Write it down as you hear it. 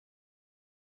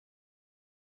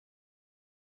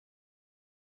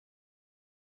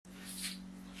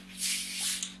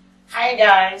Hi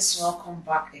guys, welcome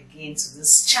back again to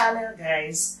this channel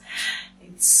guys.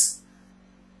 It's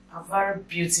a very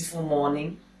beautiful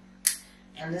morning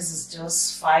and this is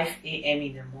just 5 a.m.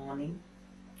 in the morning.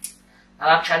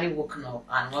 I've actually woken up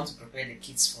and want to prepare the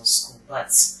kids for school,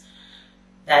 but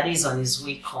Daddy is on his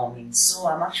way coming, so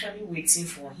I'm actually waiting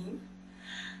for him.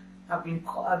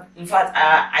 In fact,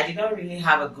 I did not really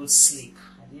have a good sleep.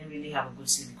 I didn't really have a good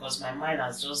sleep because my mind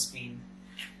has just been,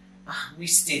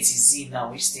 which state is he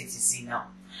now? Which state is he now?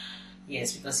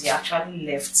 Yes, because he actually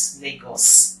left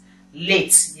Lagos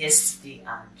late yesterday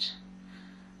and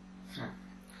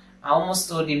I almost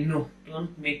told him, no,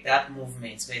 don't make that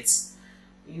movement. But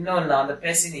you know now the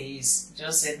person he is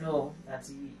just said no, that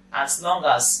as long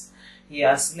as he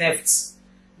has left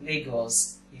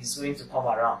Lagos, he's going to come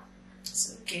around. I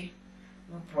said, okay,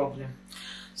 no problem.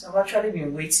 So I've actually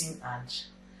been waiting and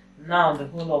now the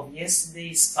whole of yesterday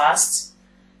is past.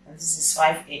 And this is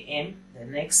 5 a.m. the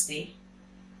next day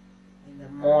in the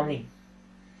morning.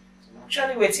 So I'm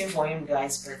actually waiting for him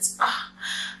guys, but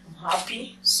I'm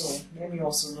happy. So let me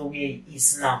also know where he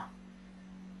is now.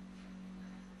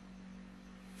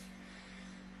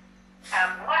 1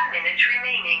 minute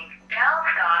remaining. Dial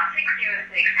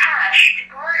 *606# to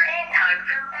port airtime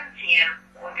from MTN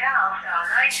or dial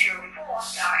 *904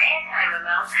 airtime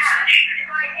amount # to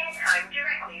buy airtime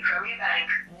directly from your bank.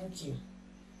 Thank you.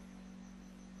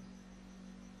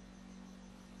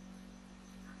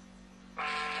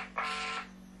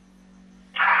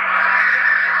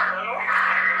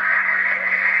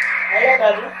 Hello,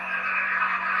 Daddy.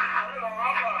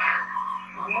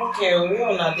 I'm okay. We're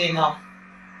on a day now.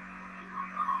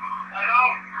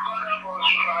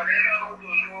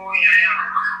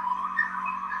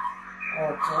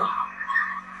 Okay.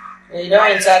 You don't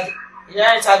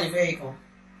enter the vehicle.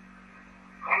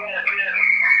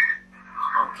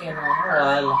 Okay,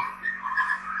 now.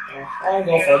 I'll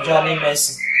go for Johnny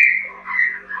Messi.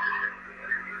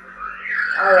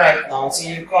 Alright now, till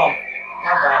you come.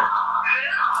 Bye bye.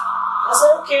 That's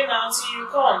okay now, till you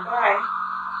come. Bye.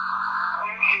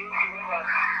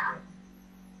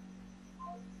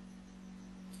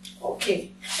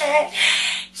 Okay.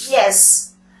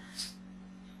 Yes.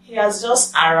 He has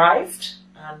just arrived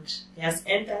and he has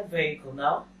entered vehicle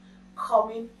now.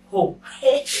 Coming home.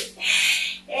 Hey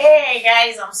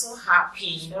guys, I'm so happy.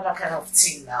 You know that kind of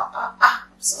thing now. I'm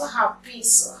so happy,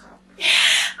 so happy.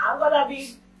 I'm gonna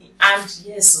be, and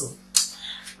yes, so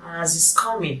as he's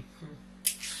coming,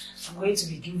 I'm going to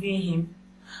be giving him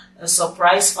a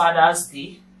surprise Father's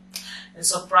Day, a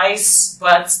surprise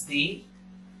birthday.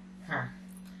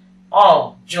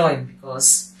 All join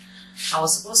because I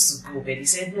was supposed to go, but he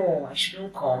said no, I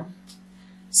shouldn't come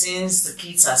since the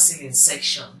kids are still in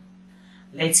section.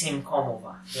 Let him come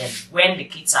over. Then when the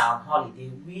kids are on holiday,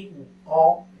 we will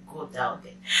all go down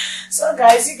there. So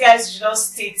guys, you guys should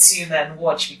just stay tuned and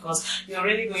watch because you're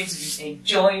really going to be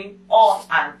enjoying all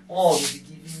and all. Will be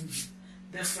giving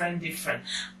you different.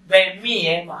 But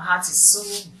me, my heart is so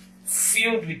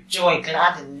filled with joy,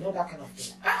 glad, and you know that kind of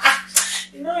thing.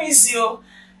 You know, it's your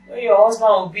husband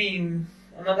will be in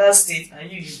another state and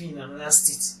you'll be in another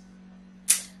state.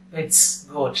 But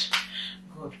God,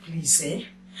 please,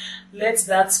 let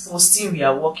that posting we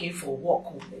are working for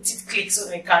work. Let it click so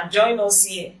they can join us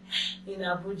here in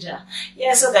Abuja.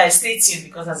 Yeah, so guys, stay tuned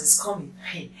because as it's coming,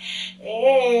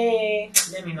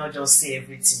 let me not just say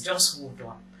everything. Just hold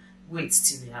on. Wait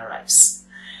till he arrives.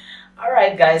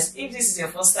 Alright guys, if this is your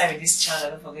first time in this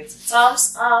channel, don't forget to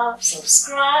thumbs up,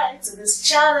 subscribe to this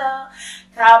channel,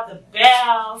 tap the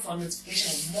bell for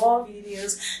notification of more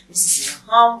videos. This is your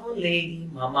humble lady,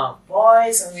 Mama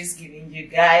Voice, always giving you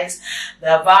guys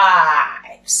the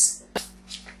vibes.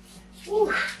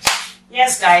 Whew.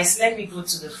 Yes guys, let me go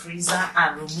to the freezer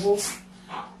and remove,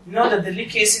 the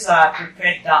delicacies are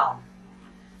prepared down.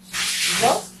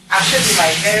 I've showed you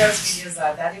my various videos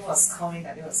that Daddy was coming.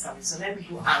 So let me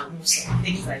go and remove some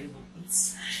things that you will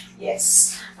eat.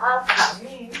 Yes, I'm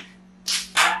coming.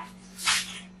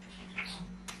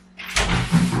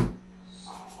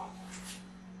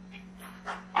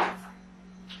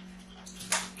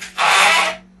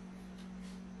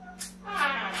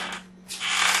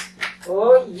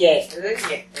 Oh yeah.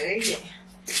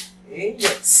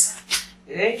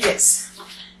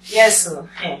 Yes, so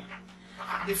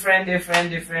different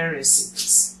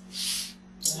recipes.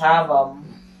 We have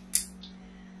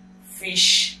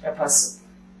fish pepper soup,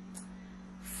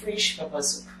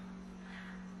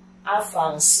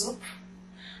 afang soup,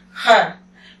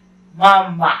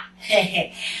 mama.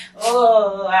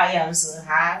 Oh, I am so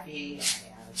happy.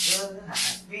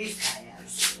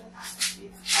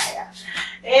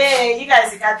 Hey, you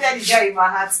guys, you can tell the joy in my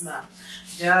heart now.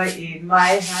 Joy in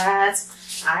my heart,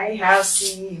 I have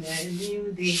seen a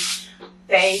new day.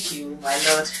 Thank you, my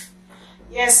Lord.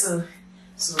 Yes, so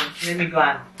let me go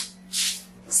and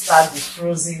start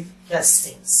defrosting these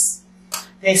things,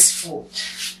 this food,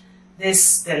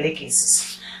 these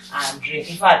delicacies, and drink.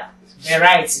 In fact,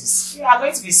 varieties. You are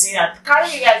going to be seeing that.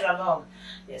 Carry you guys along.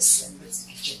 Yes, I'm going to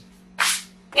the kitchen.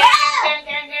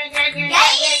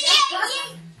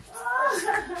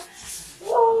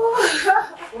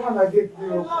 Come on, I get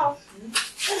through. Come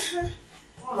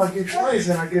on, I get through. Where is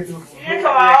it? I get through. Come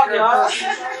on, y'all.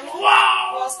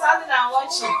 Wow! You're standing and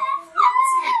watching.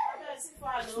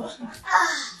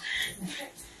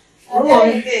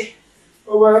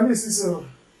 Oh, well, I miss it so.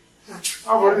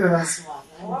 How about that?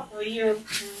 What for you?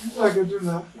 What I can do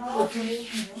now? I'm going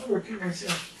to keep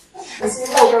myself. Let's see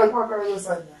how I can go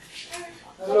inside now.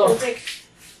 Hello.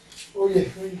 Oh, yeah.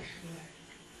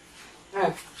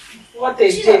 What a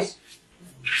day.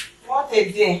 What a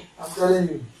day. I'm telling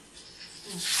you.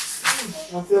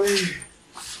 I'm telling you.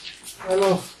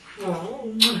 Hello.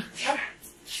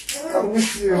 I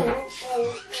miss you.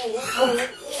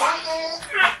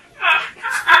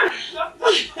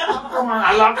 Come on, I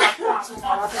love that.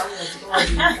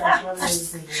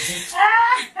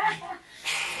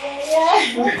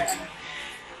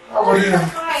 How about you?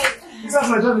 This is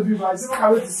like Johnny Beaver. I said, I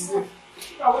can't wait to see you. I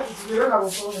can't wait to see you. I don't have a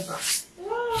phone later.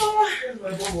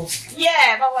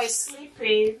 Yeah, Baba is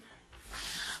sleeping.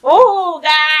 Oh,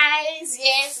 guys,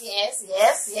 yes.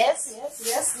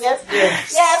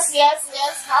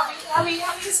 Happy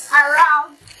is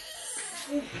around.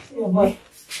 Oh boy.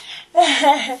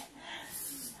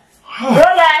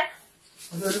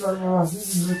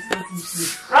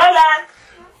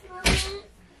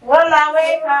 Roland,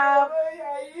 wake up.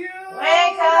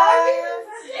 Wake up.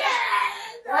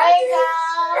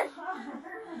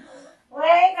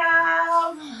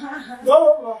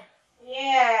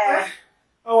 Yeah.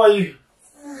 How are you?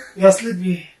 You're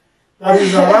sleepy. That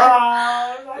is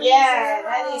around. Yeah,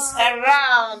 that is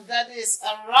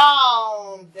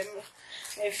around.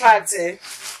 In fact,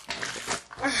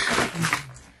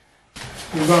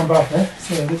 you're going back, eh?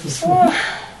 So I get to school.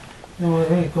 No,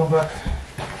 when you come back,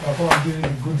 I'll come and give you the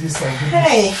goodies and goodies.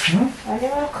 Hey, are you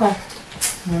welcome?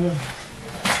 Hello.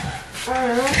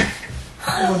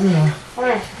 How about you now?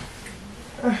 Fine.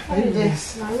 How you doing?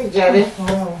 Let me get it.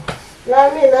 Oh.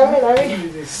 Let me. I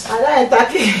don't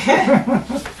talk.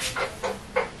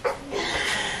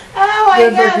 Oh my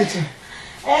God.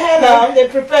 Hello, they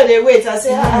prepare, they wait. I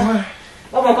say, Mama,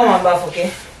 come on back, okay?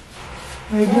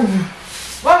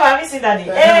 Mama, have you seen Daddy?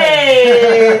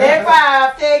 Hey, they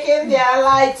have taken their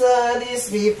light. These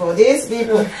people. I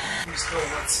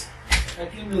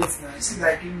came late now. You see, I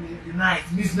came the night,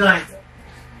 midnight.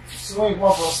 So when you come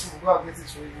up for school, go and get it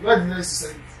for you. Where did you used to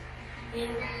sell it?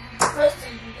 Close to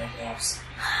the house.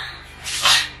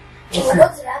 Go to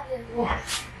that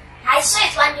place. I saw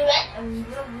it one day. We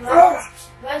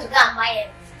went to go and buy it.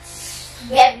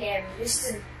 We have them.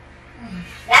 Listen.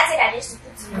 That's it. I used to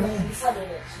put in before the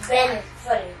burn it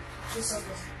before the do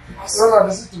something. I saw.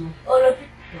 Listen to me. Oh no.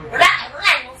 But I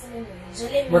know for me. So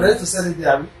let me. But they to sell it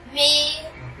there. Me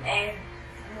and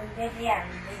baby and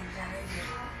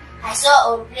I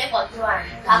saw a play control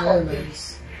and pack of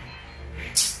babies.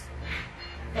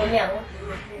 For me, I want to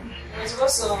go play. It was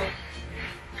also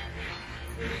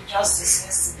justice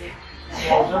yesterday.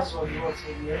 Yeah, just for the what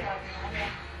for the air.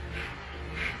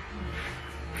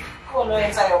 Go no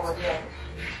enter your body.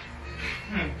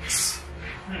 This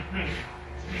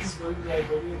is going to be like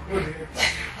body.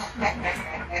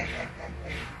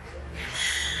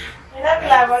 You know,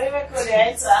 like body make go there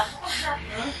enter.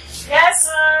 Yes,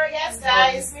 sir. Yes,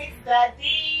 guys. Meet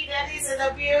Daddy. Daddy's in the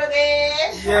building.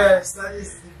 Yes, that is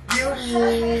the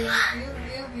building.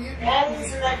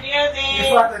 Daddy's in the building.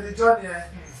 In fact, the journey.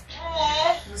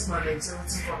 This man is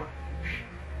 17 for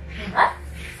What?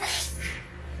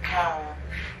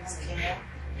 That's Kenya.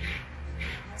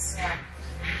 That's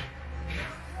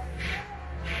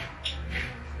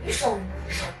This one.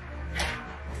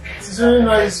 It's really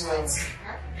nice, man.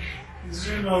 It's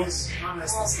really nice,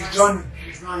 honestly. The journey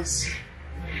is nice.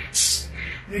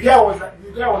 The guy was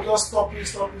just stopping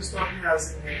as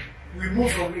in, we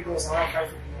moved from Lagos around 5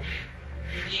 o'clock.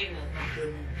 in the evening. I'm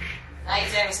telling you. Now you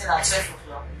tell me say at 12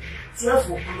 o'clock.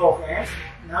 12 o'clock, eh?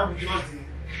 Now we just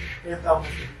enter motor.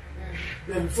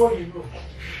 Then before you know,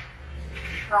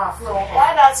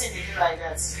 Why don't you do like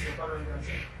that?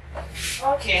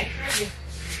 Okay.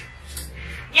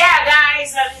 Yeah,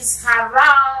 guys, that is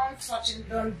around. Touching,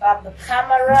 don't bab the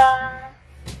camera.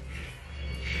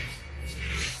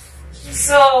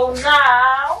 So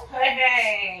now,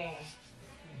 hey.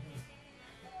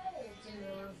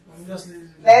 I'm just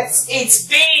Let's eat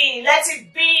beans. be, let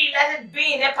it be, let it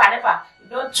be. Nepa. You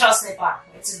don't trust Nepa.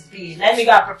 Let it be. Let me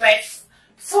go and prepare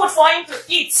food for him to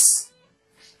eat.